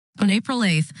April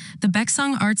 8th, the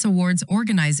Baeksang Arts Awards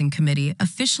Organizing Committee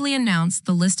officially announced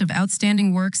the list of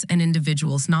outstanding works and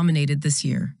individuals nominated this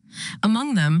year.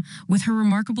 Among them, with her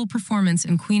remarkable performance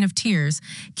in Queen of Tears,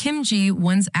 Kim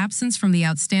Ji-won's absence from the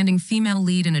Outstanding Female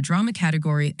Lead in a Drama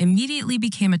category immediately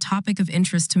became a topic of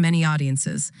interest to many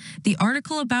audiences. The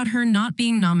article about her not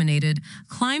being nominated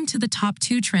climbed to the top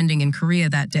 2 trending in Korea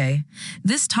that day.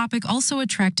 This topic also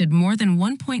attracted more than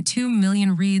 1.2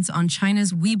 million reads on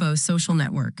China's Weibo social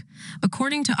network.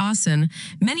 According to Asin,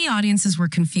 many audiences were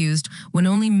confused when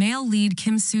only male lead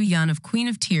Kim Soo-yeon of Queen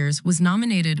of Tears was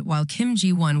nominated while Kim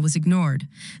Ji-won was ignored.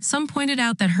 Some pointed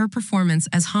out that her performance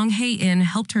as Hong Hae-in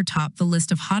helped her top the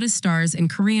list of hottest stars in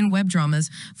Korean web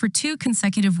dramas for 2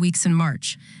 consecutive weeks in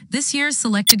March. This year's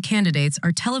selected candidates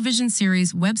are television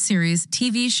series, web series,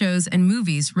 TV shows, and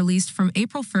movies released from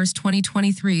April 1,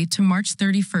 2023 to March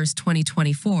 31,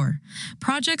 2024.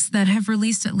 Projects that have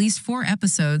released at least 4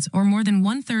 episodes or more than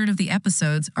 1/3 of the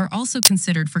episodes are also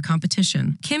considered for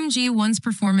competition. Kim Ji-won's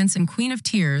performance in Queen of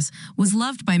Tears was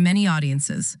loved by many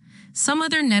audiences. Some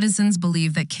other netizens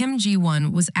believe that Kim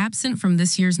Ji-won was absent from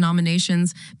this year's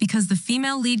nominations because the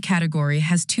female lead category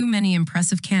has too many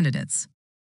impressive candidates.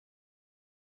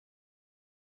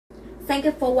 Thank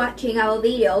you for watching our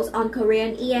videos on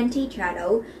Korean ENT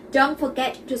channel. Don't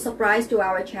forget to subscribe to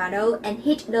our channel and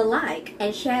hit the like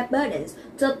and share buttons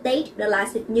to update the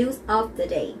latest news of the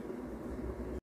day.